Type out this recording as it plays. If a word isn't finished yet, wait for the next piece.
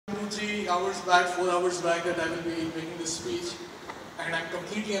3 hours back, 4 hours back that I will be making this speech, and I'm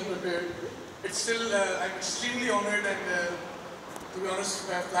completely unprepared. It's still, I'm extremely honored and, to be honest,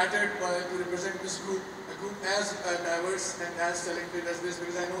 flattered to represent this group, a group as diverse and as talented as this,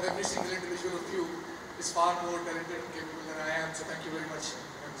 because I know every single individual of you is far more talented and capable than I am, so thank you very much,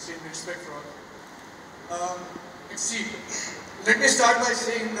 and same respect for all. Exceed. Let me start by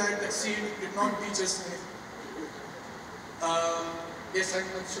saying that Exceed did not teach us anything. Yes,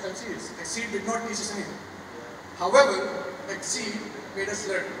 I'm serious. Exceed did not teach us anything. However, Exceed made us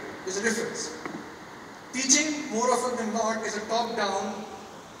learn. There's a difference. Teaching, more often than not, is a top-down,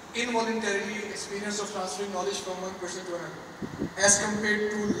 involuntarily experience of transferring knowledge from one person to another, as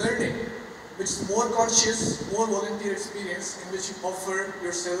compared to learning, which is more conscious, more volunteer experience in which you offer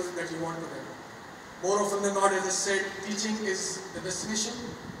yourself that you want to learn. More often than not, as I said, teaching is the destination,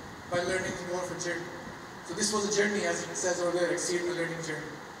 while learning is more of a journey. So this was a journey, as it says over there, Exceed, a learning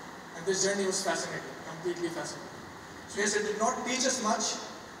journey. And this journey was fascinating, completely fascinating. So yes, it did not teach us much,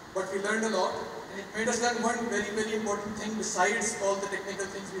 but we learned a lot. And it made us learn one very, very important thing besides all the technical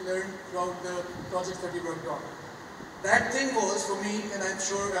things we learned throughout the projects that we worked on. That thing was, for me, and I'm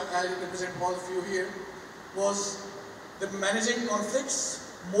sure I represent all of you here, was the managing conflicts,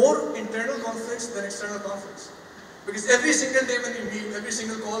 more internal conflicts than external conflicts. Because every single day when we meet, every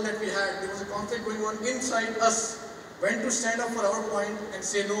single call that we had, there was a conflict going on inside us. When to stand up for our point and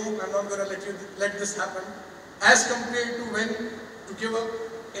say, no, I'm not going to let this happen, as compared to when to give up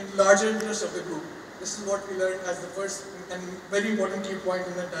in larger interest of the group. This is what we learned as the first and very important key point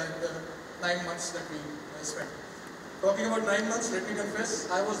in the 9 months that we spent. Talking about 9 months, let me confess,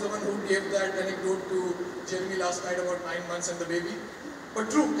 I was the one who gave that anecdote to Jeremy last night about 9 months and the baby. But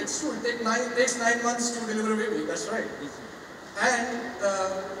true, it's true, it takes 9 months to deliver a baby, that's right. And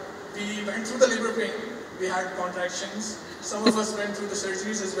we went through the labor pain, we had contractions, some of us went through the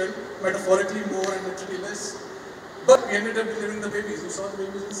surgeries as well, metaphorically more and literally less. But we ended up delivering the babies, we saw the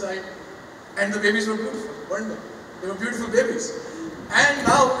babies inside, and the babies were beautiful, weren't they? They were beautiful babies. And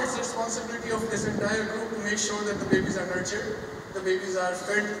now it's the responsibility of this entire group to make sure that the babies are nurtured, the babies are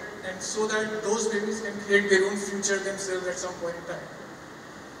fed, and so that those babies can create their own future themselves at some point in time.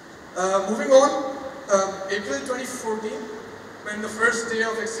 Moving on, April 2014, when the first day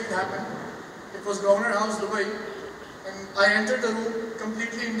of Exceed happened, it was Governor House, Dubai, and I entered the room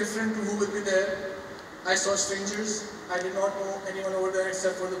completely indifferent to who will be there. I saw strangers. I did not know anyone over there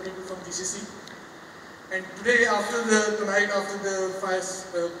except for the people from GCC. And today, after the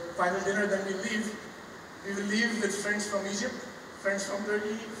final dinner, then we will leave with friends from Egypt, friends from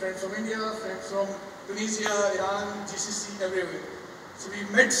Turkey, friends from India, friends from Tunisia, Iran, GCC, everywhere. So we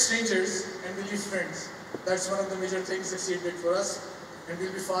met strangers and we leave friends. That's one of the major things Exceed did for us, and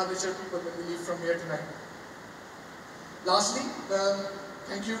we'll be far richer people when we leave from here tonight. Lastly,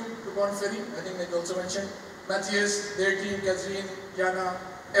 thank you to Pond Ferry, I think they also mentioned, Matthias, their team, Catherine, Jana,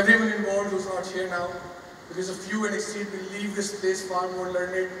 everyone involved who's not here now. Because of you and Exceed, we leave this place far more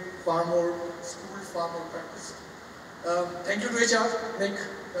learned, far more schooled, far more practiced. Thank you to HR, Nick,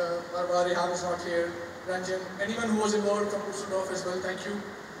 Rehan is not here, Ranjan, anyone who was involved from Düsseldorf as well, thank you.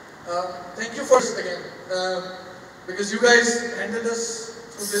 Thank you for this again, because you guys handled us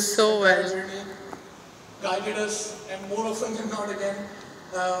through this entire journey, guided us, and more often than not again,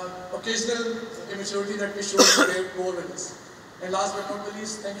 occasional immaturity that we showed today bore with us. And last but not the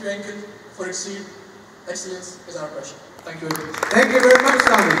least, thank you Henkel for Exceed. Excellence is our passion. Thank you very much. Thank you very much,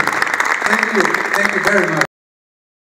 Sami. Thank you very much.